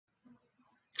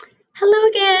Hello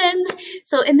again!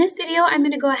 So in this video, I'm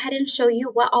going to go ahead and show you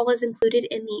what all was included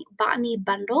in the Botany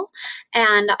bundle,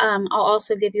 and I'll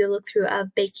also give you a look through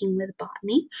of baking with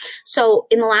Botany. So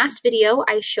in the last video,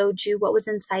 I showed you what was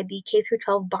inside the K through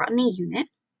 12 Botany unit,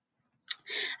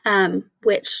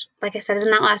 which, like I said, is in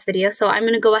that last video. So I'm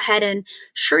going to go ahead and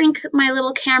shrink my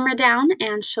little camera down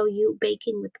and show you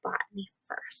baking with Botany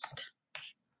first.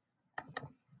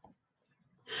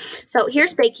 So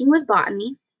here's baking with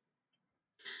Botany.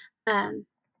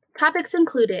 Topics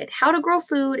included how to grow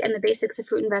food and the basics of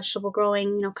fruit and vegetable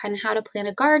growing, kind of how to plant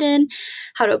a garden,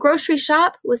 how to grocery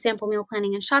shop with sample meal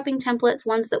planning and shopping templates,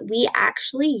 ones that we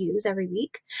actually use every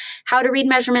week, how to read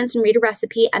measurements and read a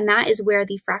recipe, and that is where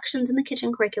the fractions in the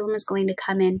kitchen curriculum is going to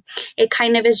come in. It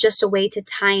kind of is just a way to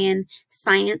tie in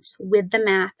science with the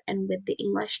math and with the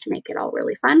English to make it all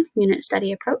really fun, unit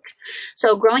study approach.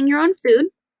 So growing your own food,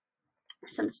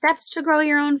 some steps to grow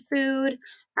your own food,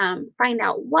 find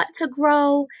out what to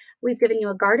grow. We've given you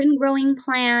a garden growing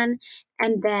plan,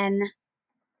 and then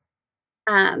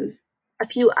a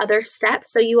few other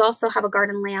steps. So you also have a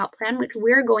garden layout plan, which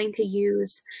we're going to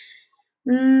use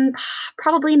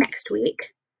probably next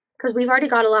week, because we've already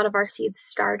got a lot of our seeds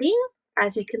starting.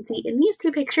 As you can see in these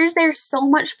two pictures, they're so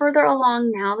much further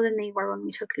along now than they were when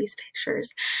we took these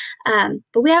pictures.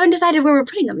 But we haven't decided where we're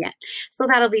putting them yet, so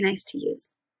that'll be nice to use.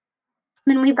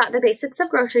 Then we've got the basics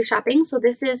of grocery shopping. So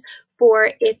this is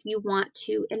for if you want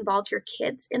to involve your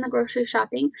kids in the grocery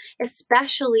shopping,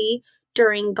 especially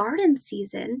during garden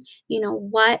season.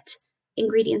 What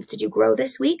ingredients did you grow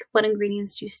this week? What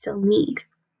ingredients do you still need?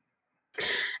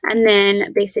 And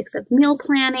then basics of meal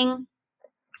planning.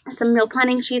 Some meal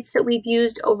planning sheets that we've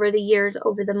used over the years,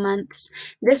 over the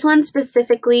months. This one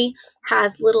specifically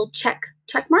has little check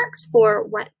marks for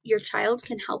what your child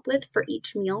can help with for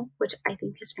each meal, which I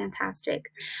think is fantastic.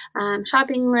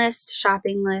 Shopping list.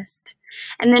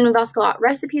 And then we've also got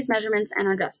recipes, measurements, and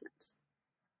adjustments.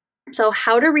 So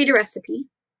how to read a recipe,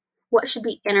 what should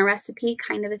be in a recipe,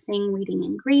 kind of a thing, reading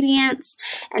ingredients.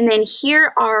 And then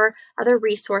here are other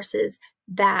resources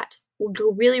that will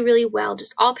go really, really well,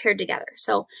 just all paired together.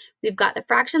 So we've got the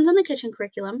fractions in the kitchen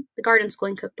curriculum, the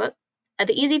Gardenschooling Cookbook,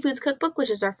 the Easy Foods Cookbook, which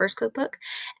is our first cookbook,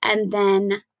 and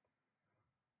then,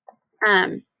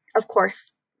 of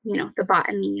course, the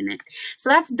Botany unit. So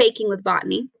that's baking with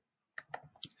Botany.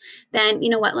 Then,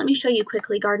 let me show you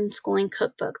quickly Gardenschooling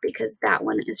Cookbook, because that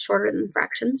one is shorter than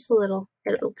fractions, so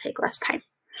it'll take less time.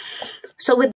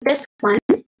 So with this one,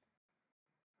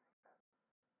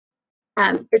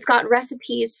 it's got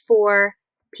recipes for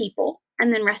people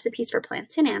and then recipes for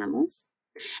plants and animals.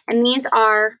 And these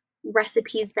are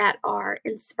recipes that are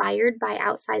inspired by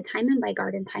outside time and by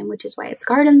garden time, which is why it's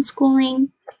garden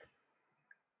schooling.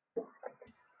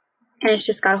 And it's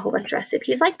just got a whole bunch of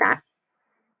recipes like that.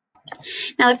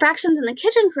 Now the fractions in the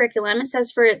kitchen curriculum, it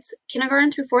says for its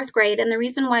kindergarten through 4th grade. And the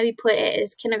reason why we put it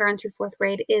as kindergarten through 4th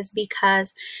grade is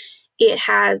because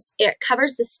it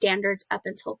covers the standards up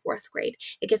until 4th grade.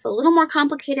 It gets a little more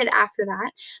complicated after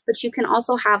that, but you can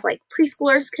also have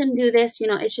preschoolers can do this.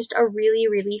 It's just a really,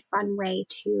 really fun way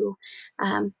to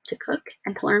cook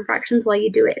and to learn fractions while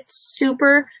you do it. It's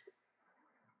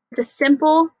a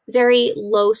simple, very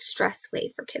low stress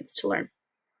way for kids to learn.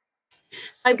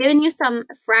 I've given you some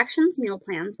fractions meal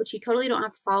plans, which you totally don't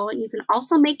have to follow, and you can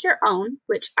also make your own,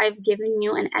 which I've given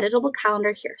you an editable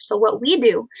calendar here. So what we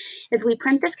do is we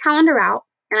print this calendar out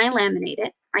and I laminate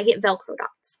it. I get Velcro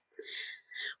dots.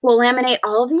 We'll laminate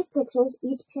all of these pictures.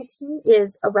 Each picture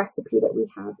is a recipe that we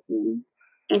have in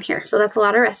here. So that's a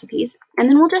lot of recipes. And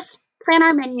then we'll just plan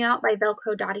our menu out by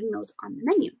Velcro dotting those on the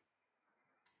menu.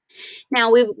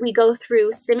 Now we go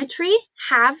through symmetry,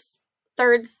 halves,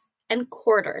 thirds, and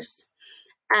quarters.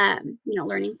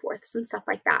 Learning fourths and stuff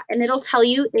like that. And it'll tell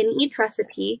you in each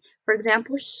recipe, for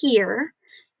example, here,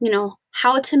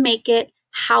 how to make it,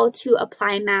 how to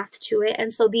apply math to it.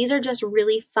 And so these are just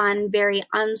really fun, very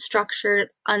unstructured,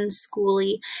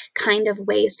 unschooly kind of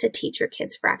ways to teach your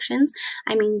kids fractions.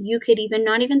 I mean, you could even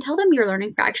not even tell them you're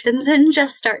learning fractions and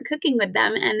just start cooking with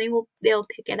them, and they'll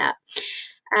pick it up.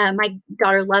 My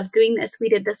daughter loves doing this. We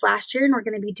did this last year, and we're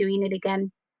going to be doing it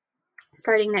again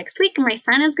starting next week, and my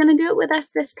son is going to do it with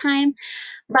us this time.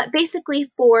 But basically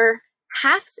for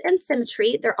halves and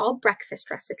symmetry, they're all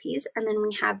breakfast recipes, and then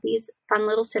we have these fun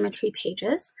little symmetry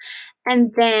pages.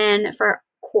 And then for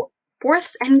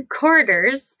fourths and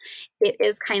quarters, it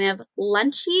is kind of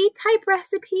lunchy type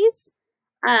recipes,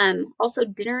 also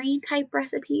dinnery type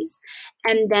recipes,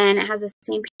 and then it has the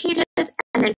same pages.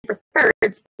 And then for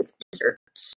thirds, it's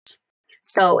desserts.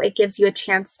 So it gives you a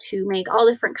chance to make all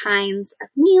different kinds of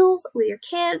meals with your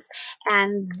kids,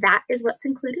 and that is what's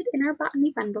included in our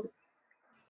Botany bundle.